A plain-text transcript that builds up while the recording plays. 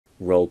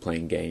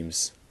Role-playing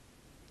games.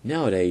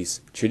 Nowadays,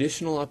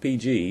 traditional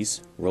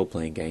RPGs,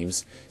 role-playing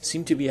games,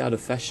 seem to be out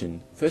of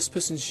fashion.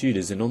 First-person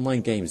shooters and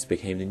online games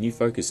became the new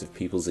focus of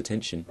people's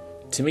attention.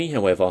 To me,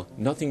 however,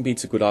 nothing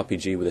beats a good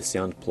RPG with a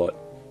sound plot.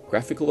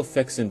 Graphical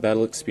effects and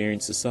battle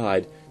experience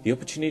aside, the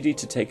opportunity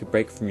to take a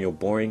break from your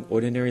boring,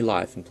 ordinary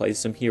life and play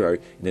some hero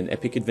in an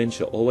epic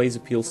adventure always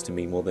appeals to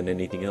me more than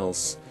anything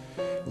else.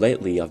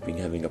 Lately, I've been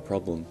having a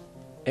problem.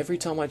 Every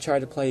time I try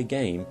to play a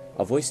game,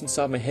 a voice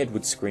inside my head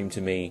would scream to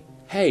me,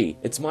 "Hey,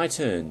 it's my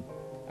turn!"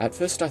 At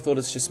first I thought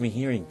it's just me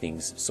hearing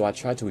things, so I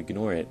tried to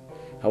ignore it.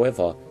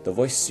 However, the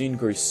voice soon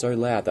grew so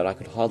loud that I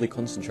could hardly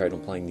concentrate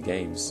on playing the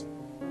games.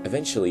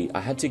 Eventually,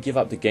 I had to give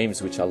up the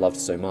games which I loved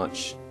so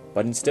much.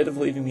 But instead of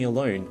leaving me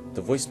alone,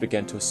 the voice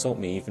began to assault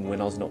me even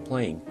when I was not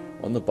playing,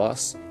 on the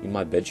bus, in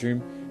my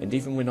bedroom, and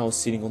even when I was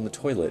sitting on the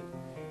toilet.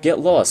 "Get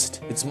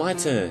lost! It's my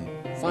turn!"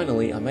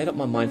 Finally, I made up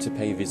my mind to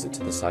pay a visit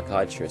to the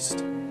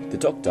psychiatrist. The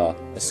doctor,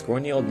 a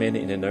scrawny old man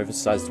in an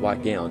oversized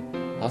white gown,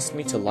 asked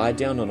me to lie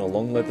down on a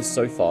long leather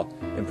sofa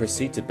and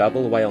proceed to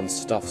babble away on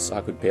stuffs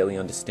I could barely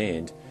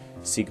understand.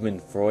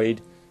 Sigmund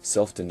Freud,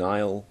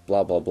 self-denial,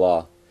 blah blah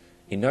blah.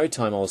 In no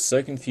time I was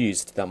so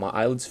confused that my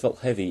eyelids felt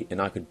heavy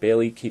and I could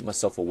barely keep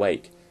myself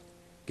awake.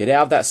 "Get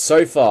out of that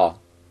sofa!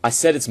 I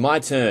said it's my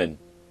turn!"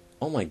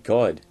 "Oh my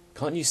god,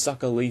 can't you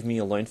sucker leave me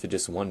alone for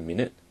just 1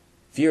 minute?"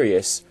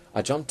 Furious,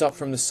 I jumped up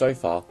from the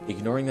sofa,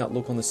 ignoring that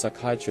look on the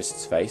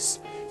psychiatrist's face,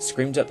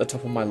 screamed at the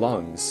top of my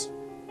lungs.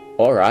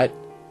 "Alright,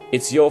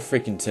 it's your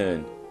freaking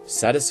turn.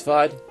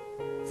 Satisfied?"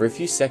 For a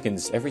few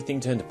seconds,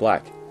 everything turned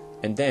black,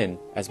 and then,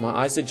 as my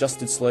eyes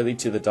adjusted slowly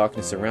to the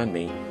darkness around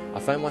me, I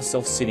found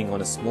myself sitting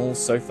on a small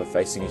sofa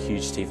facing a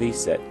huge TV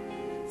set.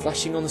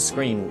 Flashing on the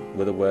screen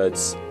were the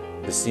words,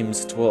 "The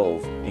Sims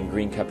 12" in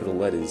green capital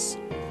letters.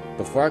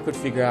 Before I could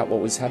figure out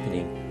what was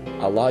happening,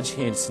 a large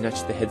hand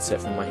snatched the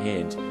headset from my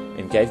hand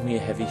and gave me a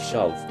heavy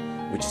shove,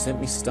 which sent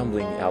me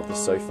stumbling out the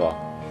sofa.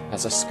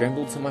 As I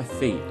scrambled to my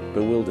feet,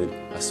 bewildered,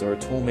 I saw a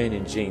tall man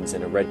in jeans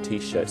and a red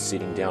t-shirt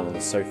sitting down on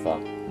the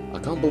sofa. "I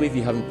can't believe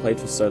you haven't played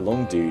for so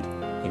long, dude,"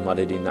 he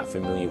muttered in that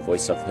familiar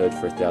voice I've heard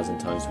for 1,000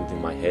 times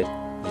within my head.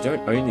 "You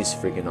don't own this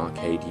friggin'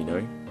 arcade, you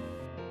know."